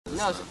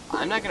No,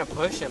 I'm not gonna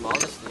push him. I'll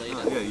just lay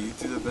down. Yeah, you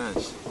do the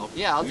bench. I'll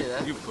do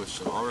that. You push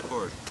him. I'll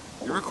record.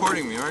 You're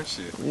recording me, aren't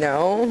you?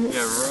 No.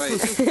 Yeah, right.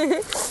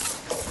 Let's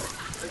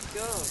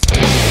go.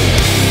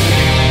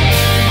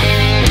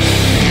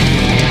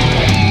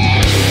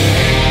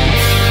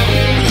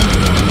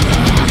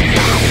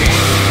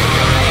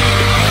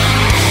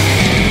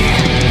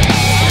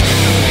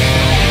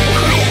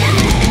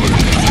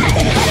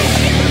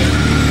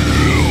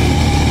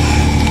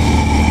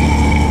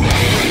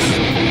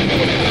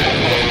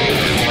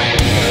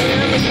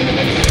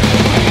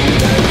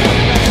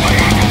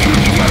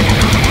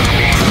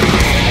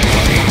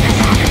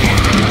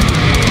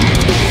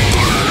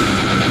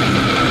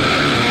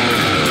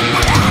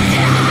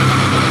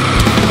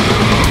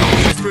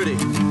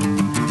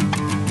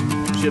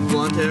 She had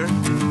blonde hair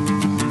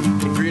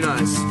and green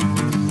eyes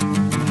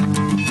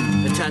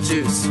and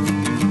tattoos.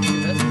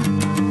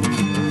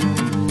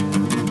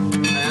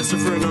 I asked her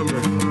for a number.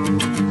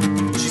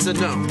 She said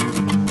no.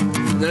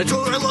 And then I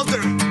told her I loved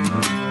her.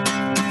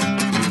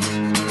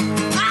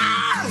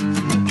 Ah!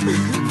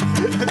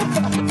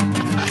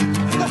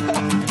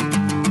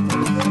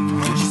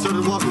 She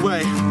started to walk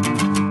away.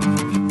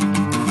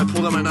 I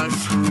pulled out my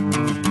knife.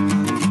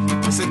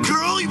 I said,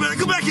 "Girl, you better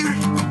come back here."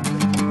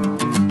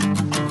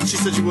 She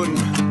said you wouldn't.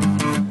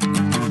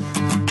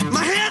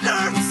 My hand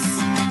hurts!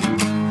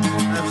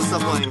 I have to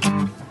stop playing.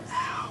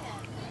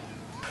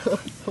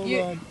 Hold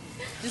on.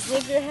 Just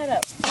lift your head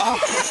up. Oh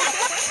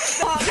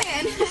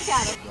man, I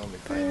got him.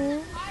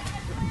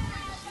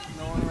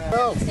 No one around.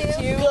 No.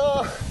 Two.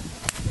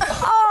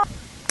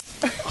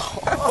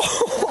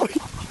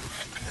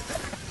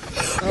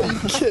 Are you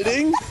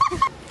kidding?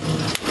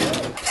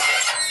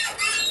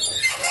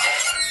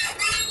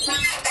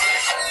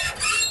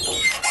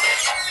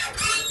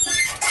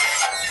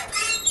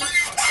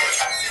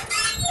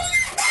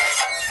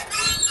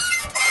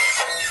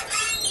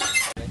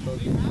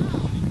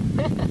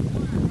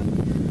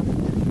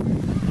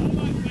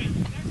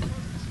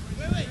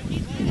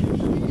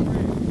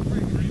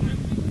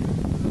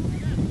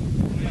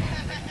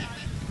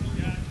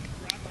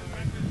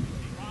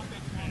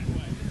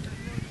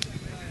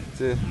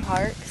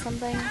 Heart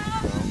something?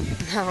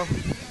 No.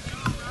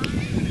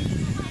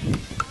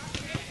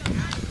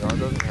 That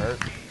doesn't hurt.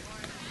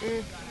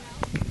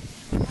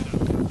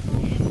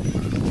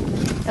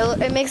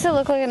 It makes it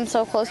look like I'm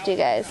so close to you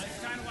guys.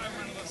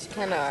 You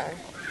kind of are.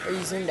 Are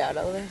you zoomed out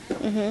over there?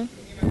 Mm-hmm.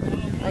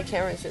 My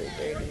camera's really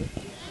dirty.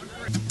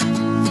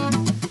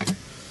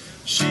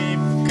 Sheep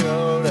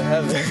go to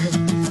heaven,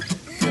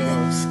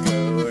 goats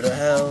go to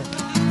hell.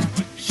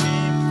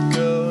 Sheep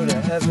go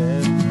to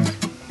heaven,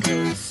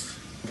 goats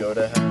go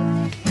to hell.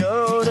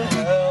 Go to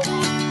hell,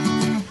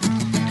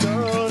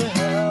 go to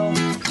hell,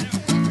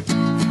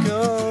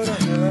 go to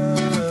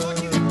hell,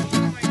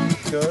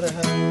 go to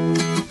hell.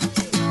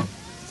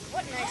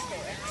 What nice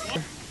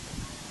lyrics.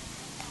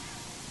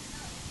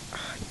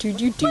 Dude,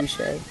 you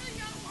douchebag.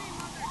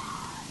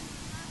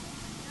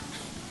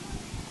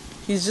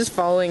 He's just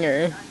following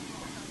her.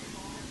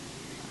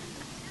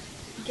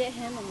 Get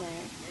him in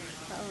there.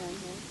 Following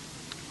him.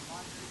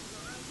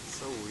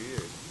 So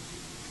weird.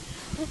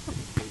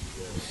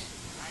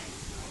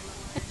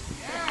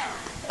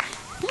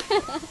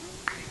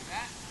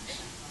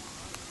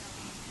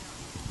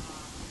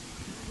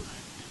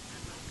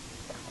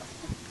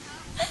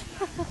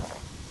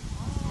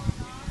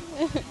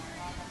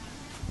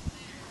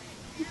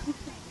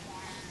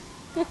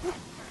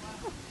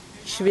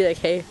 You should be like,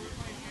 hey.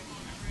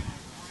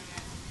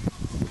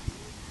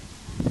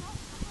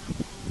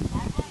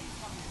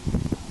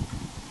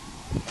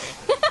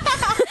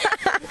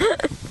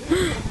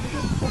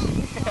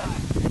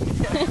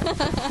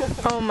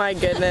 Oh my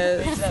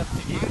goodness.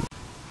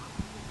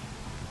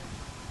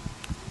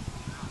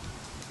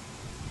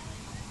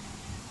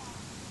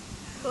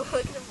 Look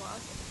at him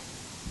walking.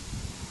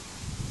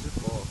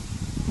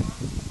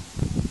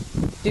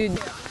 Dude.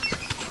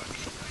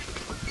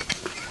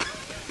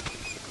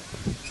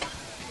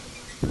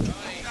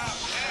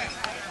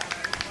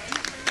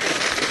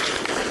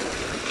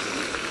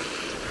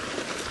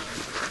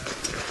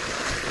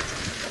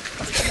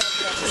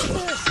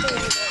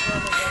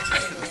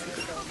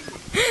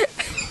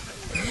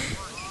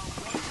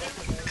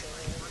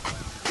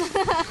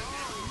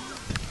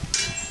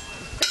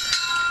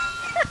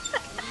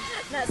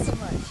 Not so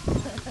much.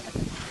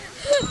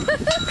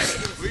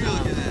 What are you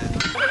looking at?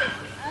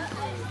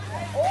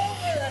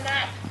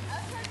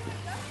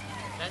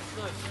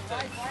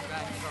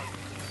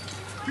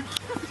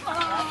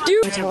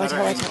 Dude! Watch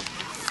out.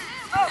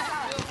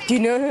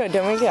 Dude, no,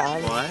 don't make it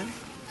obvious. What?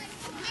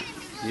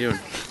 You.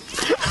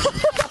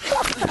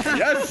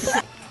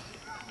 Yes!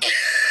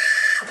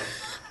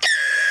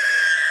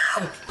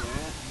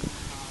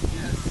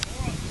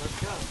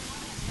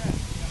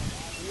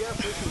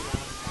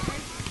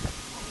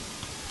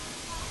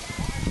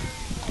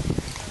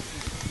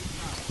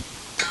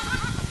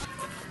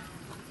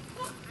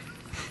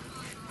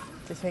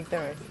 Just make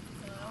them.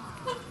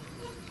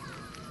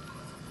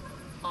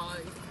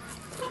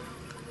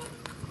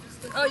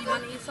 Oh, you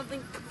want to eat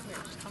something? Here,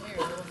 just come here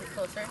a little bit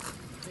closer.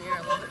 Come here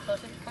a little bit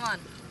closer. Come on. on.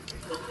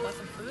 Want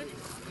some food?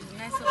 There's a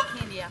nice little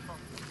candy apple.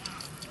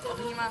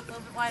 Open your mouth a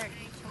little bit wider.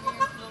 Come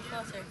here, a little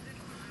closer.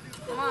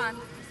 Come on,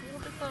 just a little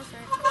bit closer.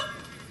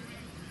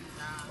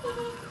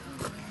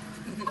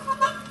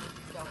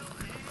 Go.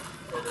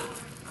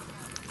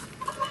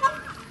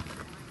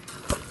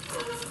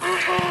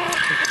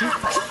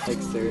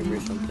 Like serve or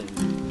something.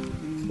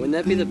 Wouldn't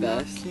that be the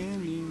best?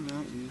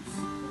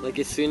 Like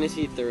as soon as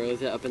he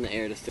throws it up in the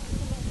air to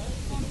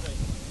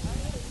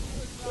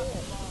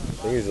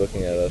I think he's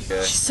looking at us.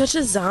 She's such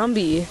a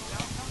zombie.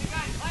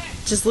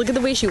 Just look at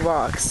the way she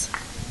walks.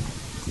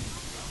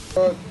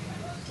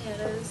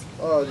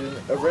 Oh, dude,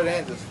 a red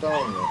ant just fell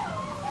on me.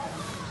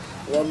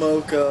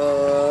 Lamoka.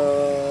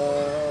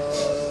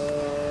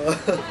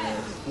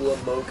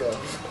 Lamoka.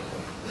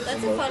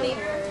 That's a funny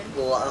word.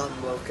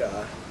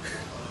 Lamoka.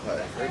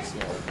 Alright, very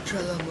small.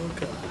 Try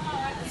Lamoka.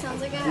 It sounds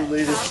like a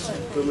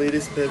The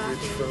latest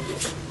beverage from.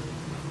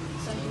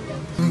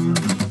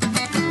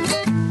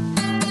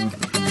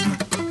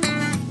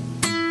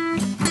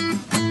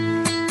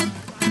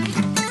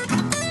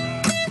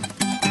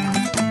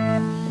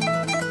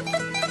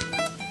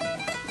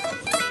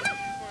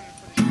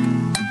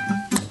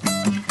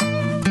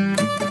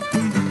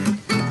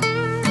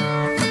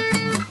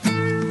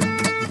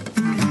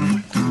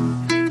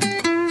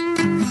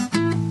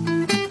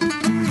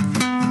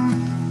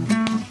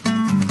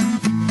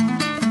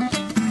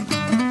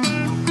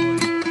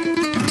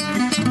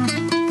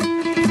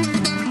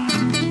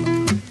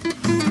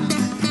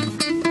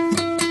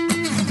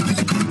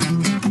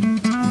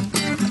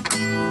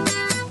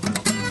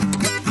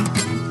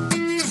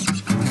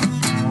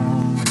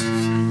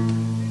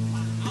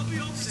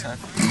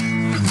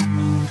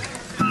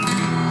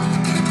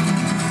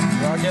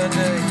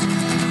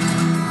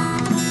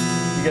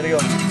 You gotta go.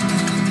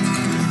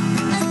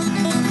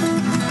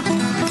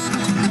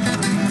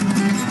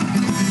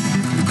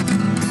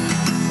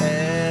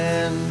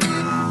 And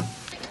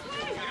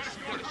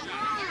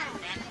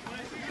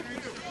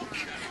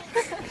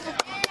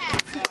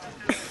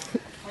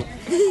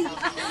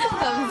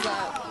thumbs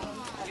up.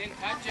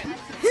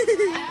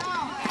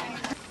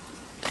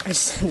 I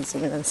just had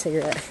something on a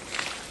cigarette.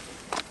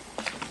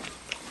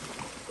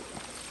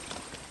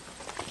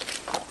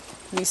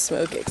 You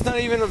smoke it. it's not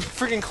even a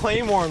freaking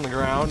claymore on the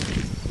ground.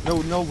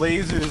 No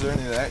lasers or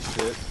any of that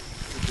shit.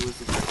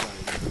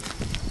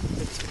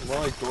 It's more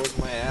like doors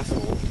in my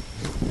asshole.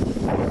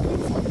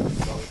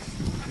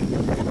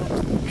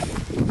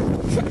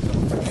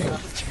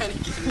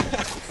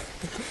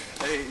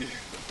 Hey,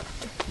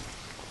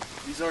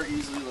 these aren't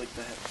easily like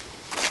that.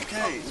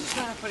 Okay. Just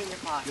trying to put it in your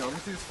pocket. Yo, let me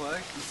see this flag.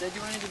 You said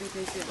you wanted to be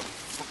tasty. No,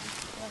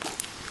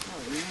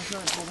 you're even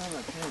trying to pull down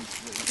that pen.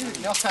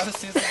 No, I was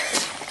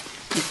seriously.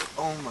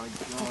 Oh my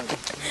god.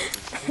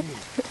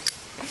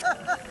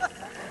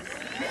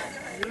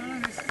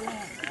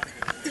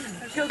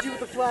 I killed you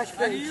with a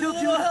flashbang. I killed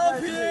you with a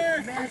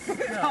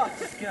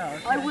flashbang.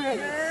 I win.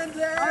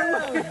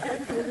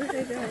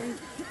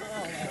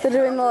 They're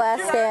doing the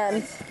last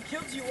stand. I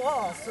killed you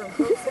all, so.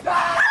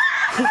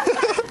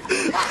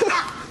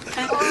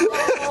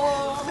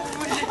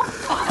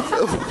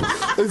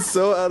 It's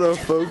so out of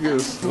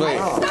focus. Wait,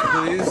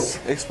 please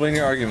explain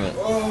your argument.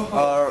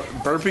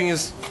 Burping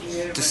is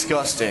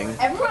disgusting.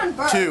 Everyone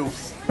burps. 2.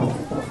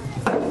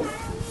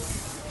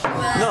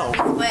 No.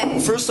 Way.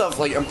 First off,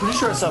 like I'm pretty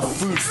sure I saw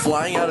food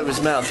flying out of his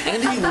mouth,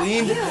 and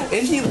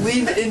he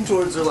leaned in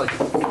towards her like,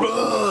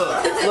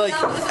 "Ugh," like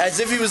as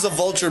if he was a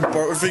vulture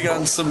barfing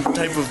on some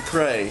type of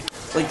prey.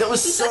 Like that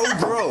was so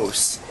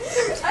gross.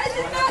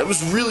 That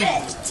was really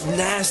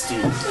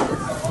nasty.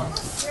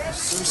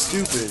 So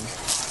stupid.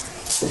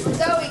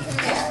 Zoe, come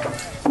here.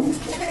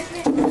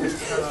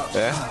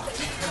 Yeah?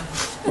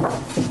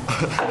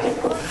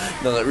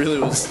 No, that really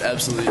was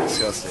absolutely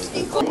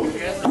disgusting.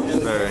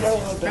 Very.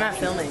 We're not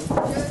filming.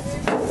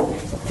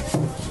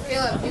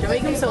 Caleb, You're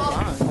making them so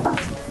long.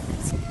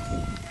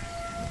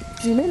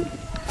 Zoom in.